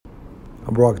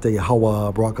Barakatah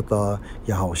Yahweh, Barakatah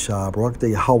Yahusha,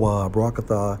 Barakatah Yahweh,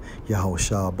 Barakatah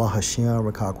Yahusha,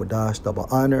 Bahashem, Rakakwadash, double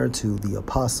honor to the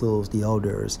apostles, the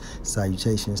elders,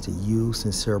 salutations to you,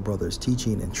 sincere brothers,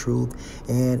 teaching in truth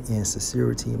and in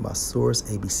sincerity. My source,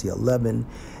 ABC 11,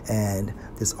 and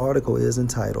this article is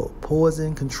entitled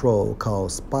Poison Control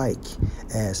Calls Spike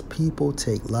as People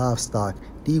Take Livestock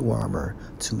Dewormer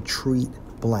to Treat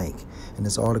Blank. And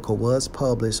this article was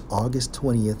published August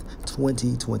 20th,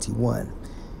 2021.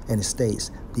 And it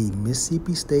states, the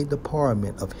Mississippi State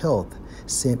Department of Health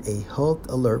sent a health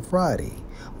alert Friday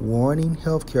warning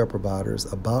healthcare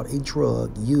providers about a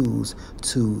drug used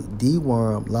to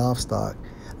deworm livestock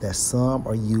that some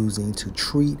are using to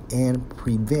treat and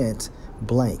prevent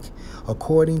blank.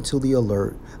 According to the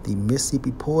alert, the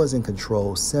Mississippi Poison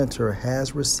Control Center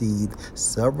has received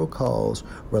several calls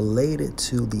related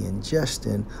to the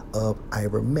ingestion of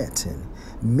ivermectin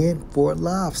meant for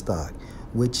livestock,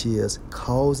 which is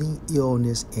causing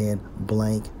illness in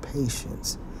blank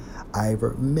patients.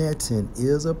 Ivermectin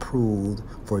is approved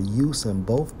for use in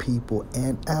both people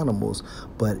and animals,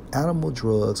 but animal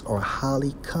drugs are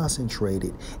highly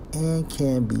concentrated and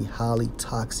can be highly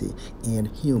toxic in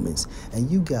humans. And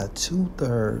you got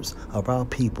 2/3 of our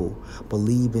people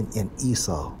believing in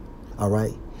Esau. All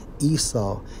right?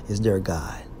 Esau is their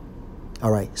God.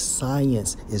 All right?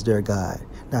 Science is their God.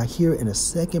 Now, here in the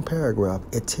second paragraph,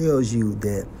 it tells you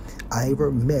that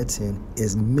ivermectin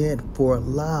is meant for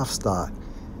livestock.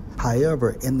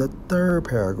 However, in the third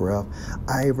paragraph,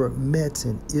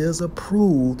 ivermectin is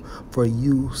approved for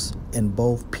use in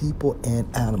both people and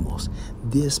animals.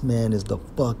 This man is the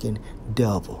fucking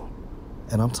devil.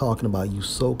 And I'm talking about you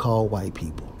so-called white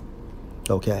people.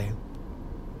 Okay?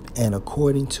 And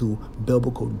according to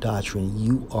biblical doctrine,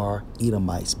 you are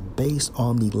Edomites based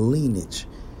on the lineage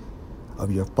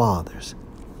of your fathers.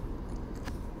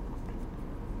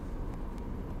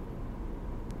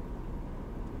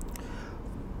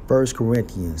 1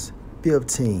 Corinthians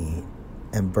 15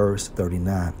 and verse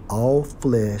 39. All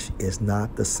flesh is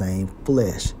not the same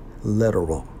flesh,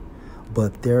 literal,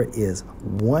 but there is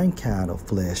one kind of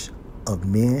flesh of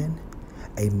men,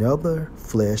 another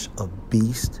flesh of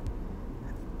beasts,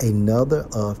 another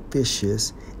of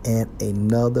fishes, and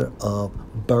another of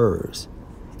birds.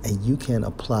 And you can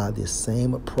apply this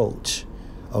same approach,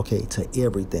 okay, to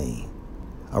everything.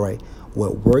 All right.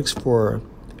 What works for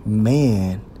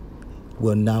man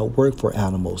will not work for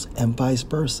animals, and vice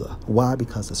versa. Why?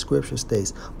 Because the scripture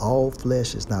states all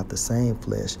flesh is not the same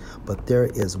flesh, but there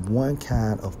is one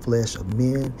kind of flesh of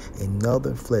men,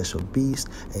 another flesh of beasts,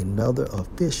 another of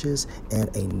fishes,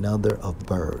 and another of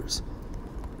birds.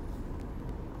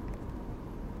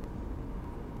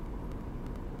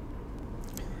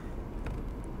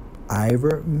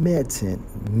 Ivermectin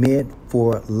meant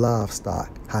for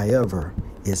livestock. However,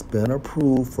 it's been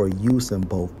approved for use in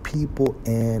both people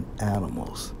and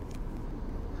animals.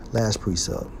 Last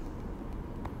precept.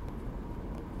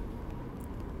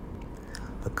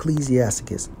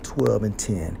 Ecclesiasticus 12 and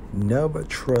 10. Never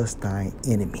trust thine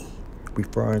enemy,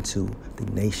 referring to the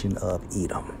nation of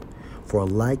Edom. For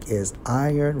like as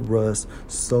iron rusts,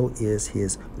 so is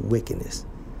his wickedness.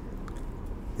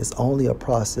 It's only a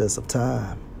process of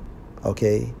time,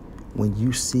 okay, when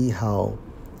you see how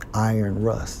iron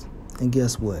rusts. And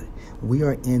guess what? We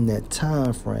are in that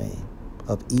time frame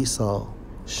of Esau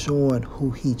showing who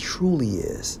he truly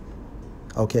is,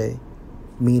 okay,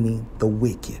 meaning the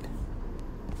wicked.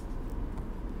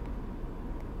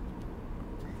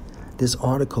 This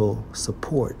article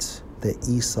supports that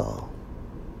Esau,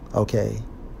 okay,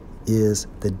 is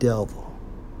the devil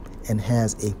and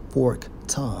has a forked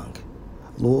tongue.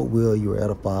 Lord will you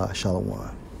edify.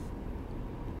 Shalom.